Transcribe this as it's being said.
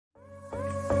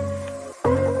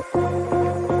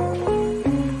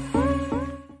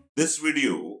This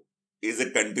video is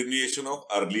a continuation of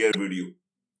earlier video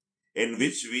in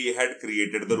which we had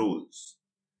created the rules.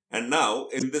 And now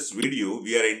in this video,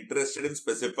 we are interested in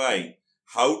specifying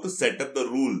how to set up the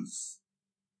rules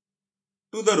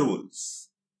to the rules.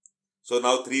 So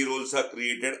now 3 rules are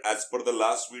created as per the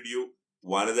last video.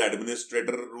 One is the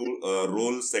administrator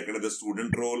role, second is the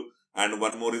student role, and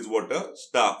one more is what? A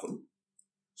staff role.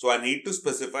 So I need to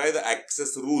specify the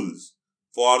access rules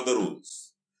for the rules.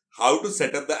 How to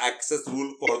set up the access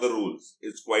rule for the rules?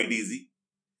 It's quite easy.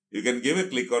 You can give a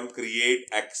click on create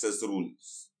access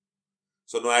rules.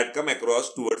 So now I had come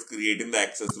across towards creating the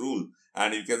access rule,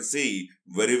 and you can see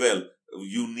very well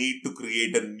you need to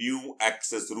create a new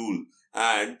access rule,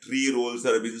 and 3 roles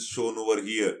are being shown over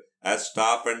here as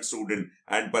staff and student,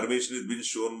 and permission is being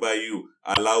shown by you,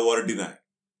 allow or deny.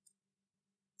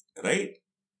 Right?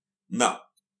 Now,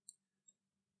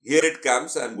 here it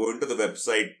comes. I'm going to the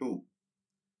website too.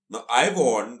 Now I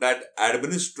want that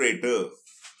administrator,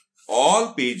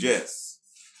 all pages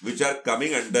which are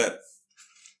coming under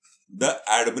the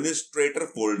administrator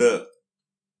folder,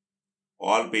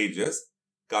 all pages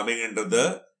coming under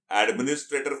the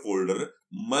administrator folder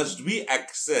must be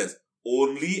accessed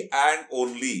only and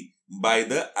only by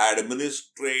the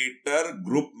administrator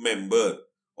group member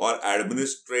or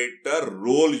administrator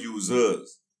role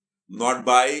users, not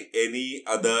by any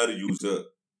other user.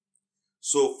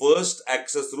 So first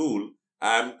access rule,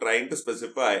 I am trying to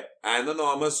specify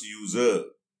anonymous user.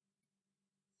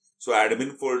 So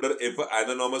admin folder, if an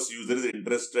anonymous user is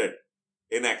interested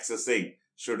in accessing,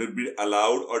 should it be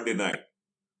allowed or denied?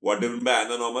 What do you mean by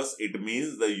anonymous? It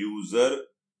means the user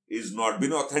is not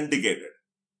been authenticated.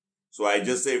 So I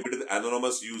just say if it is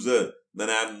anonymous user,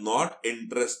 then I am not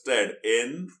interested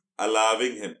in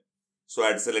allowing him. So I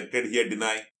had selected here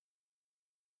deny.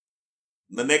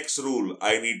 The next rule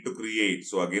I need to create.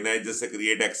 So again I just say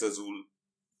create access rule.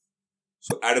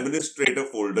 So administrator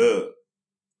folder,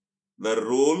 the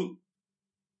role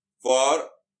for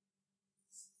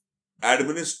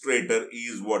administrator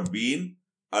is what being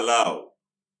allowed.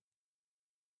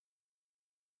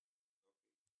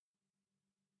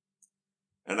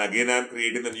 And again I am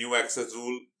creating a new access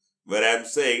rule where I am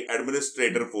saying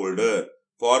administrator folder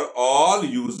for all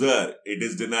user it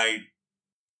is denied.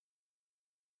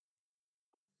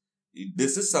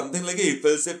 This is something like a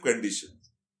if-else-if condition,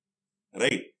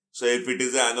 right? So if it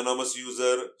is an anonymous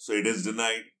user, so it is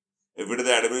denied. If it is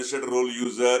the administrator role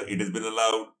user, it has been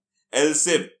allowed. Else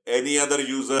if any other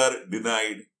user,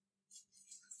 denied.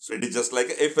 So it is just like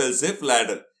a if-else-if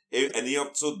ladder.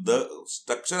 So the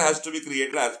structure has to be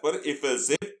created as per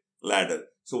if-else-if ladder.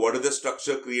 So what is the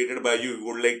structure created by you? You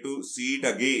would like to see it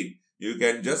again. You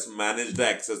can just manage the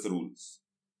access rules.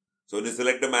 So when you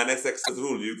select the manage access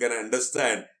rule, you can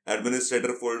understand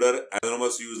administrator folder,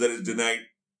 anonymous user is denied.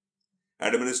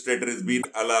 Administrator is being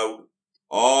allowed.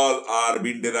 All are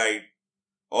being denied.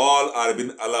 All are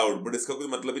being allowed. But इसका कोई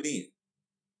मतलब ही नहीं है.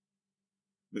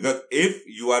 Because if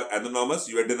you are anonymous,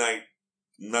 you are denied.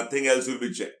 Nothing else will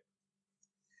be checked.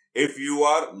 If you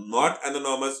are not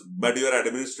anonymous, but you are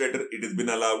administrator, it has been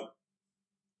allowed.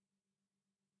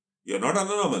 You are not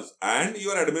anonymous and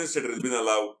your administrator has been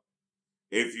allowed.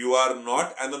 If you are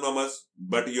not anonymous,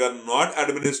 but you are not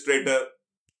administrator,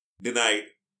 denied.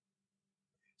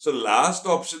 So last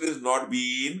option is not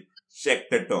being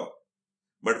checked at all.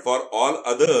 But for all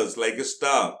others, like a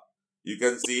staff, you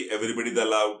can see everybody is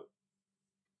allowed.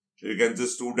 You can see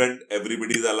student,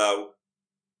 everybody is allowed.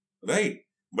 Right?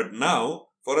 But now,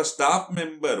 for a staff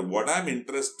member, what I'm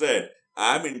interested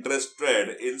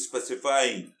in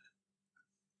specifying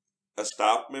a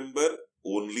staff member,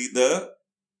 only the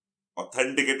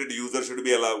authenticated user should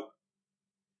be allowed.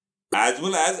 As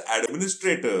well as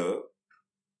administrator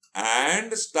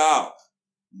and staff,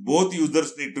 both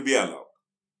users need to be allowed.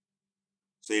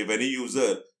 So if any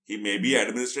user, he may be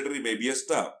administrator, he may be a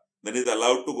staff, then is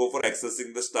allowed to go for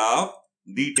accessing the staff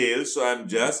details. So I am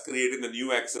just creating a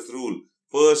new access rule.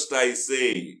 First I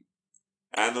say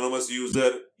anonymous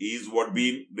user is what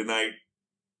being denied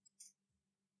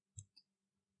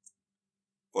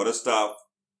for a staff.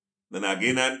 Then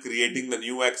again I am creating the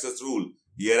new access rule.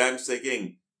 Here I am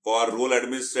saying for role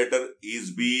administrator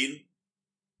is being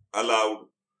allowed.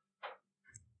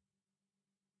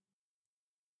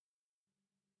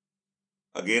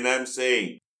 Again I am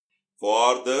saying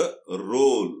for the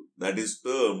role that is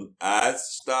termed as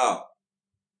staff,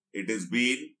 it is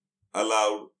being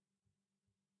allowed.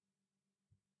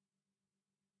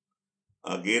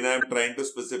 Again I am trying to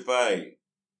specify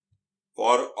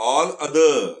for all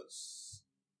others,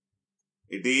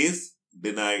 it is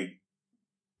denied.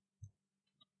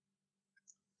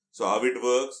 So how it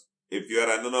works? If you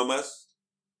are anonymous,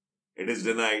 it is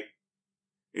denied.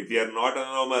 If you are not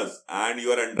anonymous and you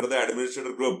are under the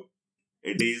administrator group,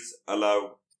 it is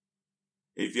allowed.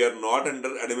 If you are not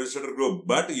under administrator group,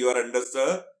 but you are under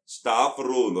the staff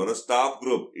role or a staff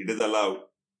group, it is allowed.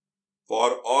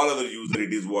 For all other user,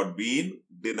 it is what been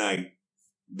denied.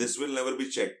 This will never be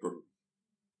checked on.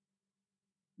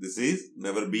 This is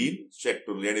never been checked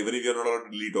only. And even if you are not allowed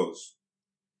to delete also.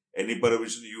 Any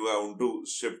permission you want to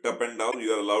shift up and down,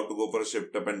 you are allowed to go for a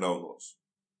shift up and down also.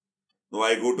 Now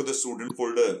I go to the student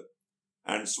folder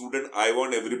and student, I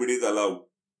want everybody is allowed.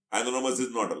 Anonymous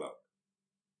is not allowed.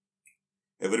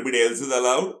 Everybody else is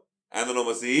allowed.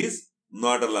 Anonymous is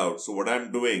not allowed. So what I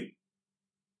am doing,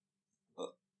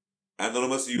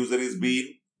 anonymous user is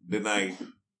being denied.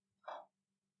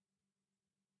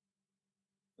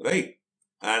 Right?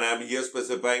 And I am here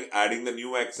specifying adding the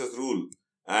new access rule.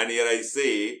 And here I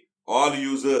say all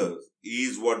users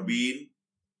is what being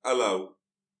allowed.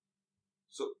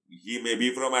 So he may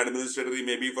be from administrator, he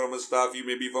may be from a staff, he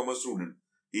may be from a student.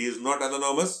 He is not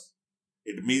anonymous.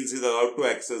 It means he is allowed to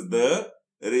access the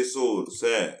resource.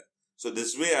 So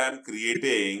this way I am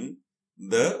creating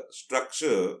the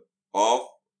structure of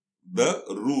the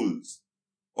rules,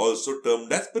 also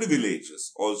termed as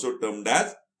privileges, also termed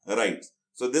as rights.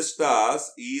 So this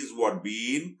task is what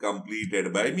being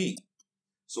completed by me.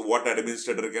 So what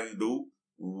administrator can do,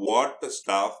 what the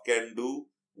staff can do,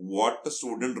 what the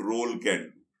student role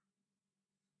can do.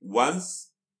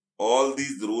 Once all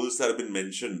these rules have been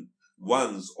mentioned,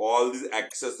 once all these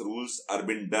access rules are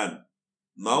been done,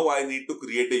 now I need to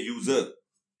create a user.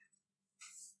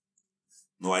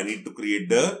 Now I need to create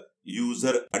the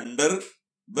user under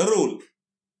the role.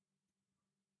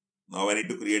 Now I need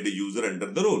to create a user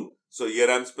under the role. So here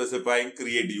I am specifying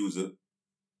create user.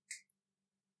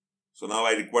 So now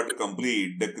I require to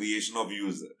complete the creation of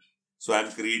user. So I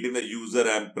am creating the user,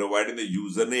 I am providing the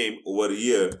username over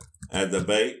here as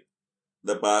by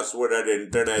the password I had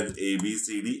entered as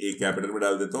ABCD, A capital में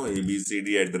डाल देता हूँ,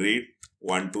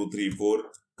 ABCD@1234,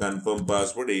 confirm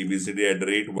password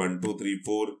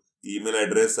ABCD@1234, email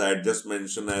address I had just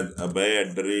mentioned as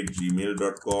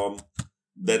abhay@gmail.com.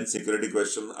 Then security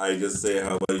question, I just say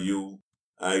how are you,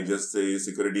 I just say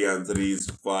security answer is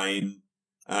fine,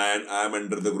 and I am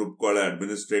under the group called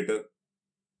administrator.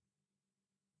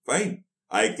 Fine.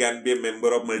 I can be a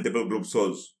member of multiple groups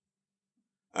also.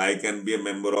 I can be a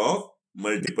member of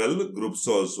multiple groups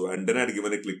also. And then I had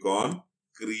given a click on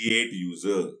create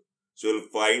user. So you'll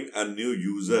find a new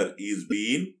user is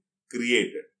being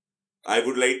created. I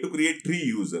would like to create 3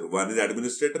 users. One is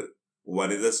administrator,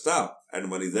 one is a staff,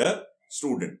 and one is a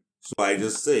student. So I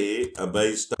just say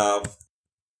by staff.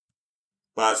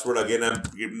 Password again I'm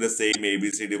keeping the same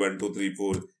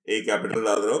ABCD1234. A capital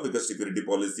डाल रहा हूँ because security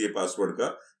policy है password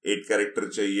का. 8 character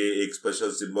चाहिए, एक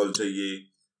special symbol चाहिए,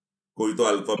 कोई तो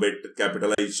alphabet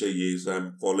capitalize चाहिए. So I'm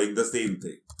following the same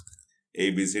thing.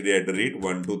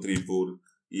 ABCD@1234.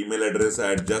 Email address I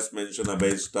had just mentioned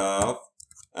by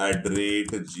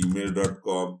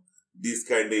staff@gmail.com. These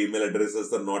kind of email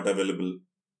addresses are not available.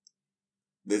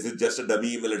 This is just a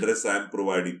dummy email address I am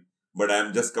providing. But I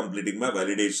am just completing my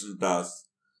validation task.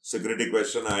 Security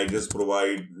question, I just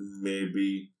provide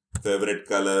maybe favorite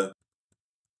color.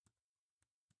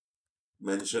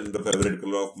 Mention the favorite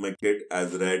color of my kid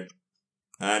as red.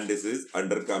 And this is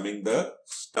under coming the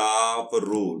staff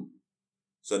role.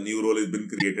 So new role has been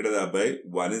created as Abhay.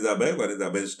 One is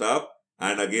Abhay staff.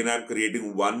 And again I am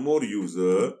creating one more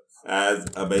user as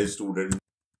Abhay student.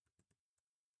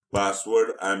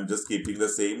 Password I am just keeping the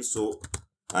same. So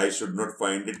I should not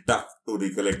find it tough to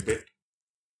recollect it.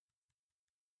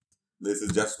 This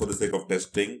is just for the sake of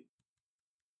testing.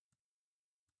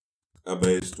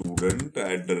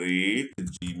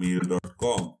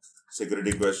 abhaystudent@gmail.com.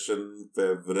 Security question,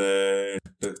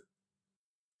 favorite.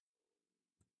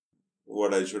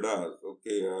 What I should ask?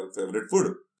 Okay, favorite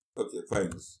food. Okay,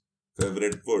 fine.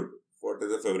 Favorite food. What is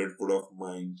the favorite food of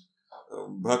mine?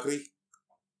 Bhakri.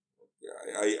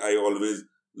 I always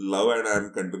love and I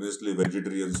am continuously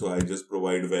vegetarian, so I just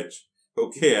provide veg.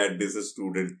 Okay, and this is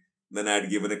student. Then I had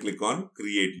given a click on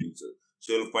create user.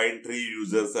 So you'll find 3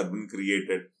 users have been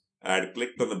created. I had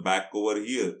clicked on the back over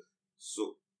here.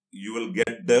 So you will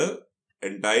get the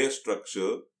entire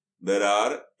structure. There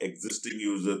are existing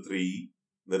user 3.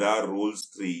 There are roles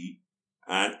 3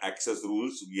 and access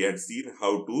rules. We had seen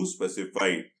how to specify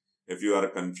it. If you are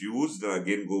confused, then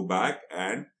again go back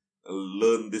and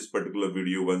learn this particular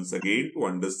video once again to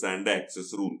understand the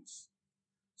access rules.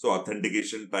 So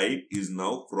authentication type is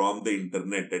now from the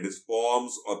internet, that is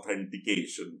forms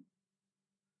authentication.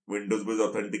 Windows-based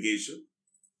authentication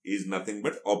is nothing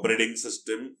but operating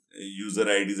system, user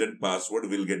IDs and password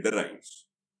will get the rights.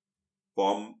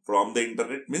 from the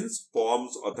internet means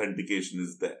forms authentication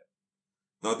is there.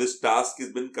 Now this task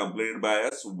has been completed by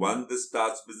us. Once this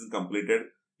task is completed,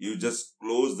 you just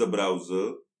close the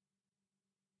browser.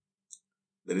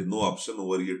 There is no option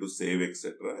over here to save,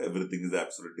 etc. Everything is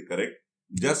absolutely correct.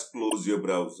 Just close your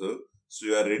browser. So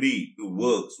you are ready to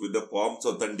work with the forms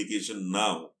authentication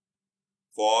now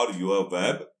for your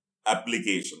web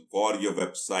application, for your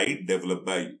website developed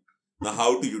by you. Now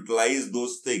how to utilize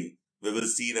those things, we will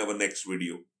see in our next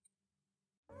video.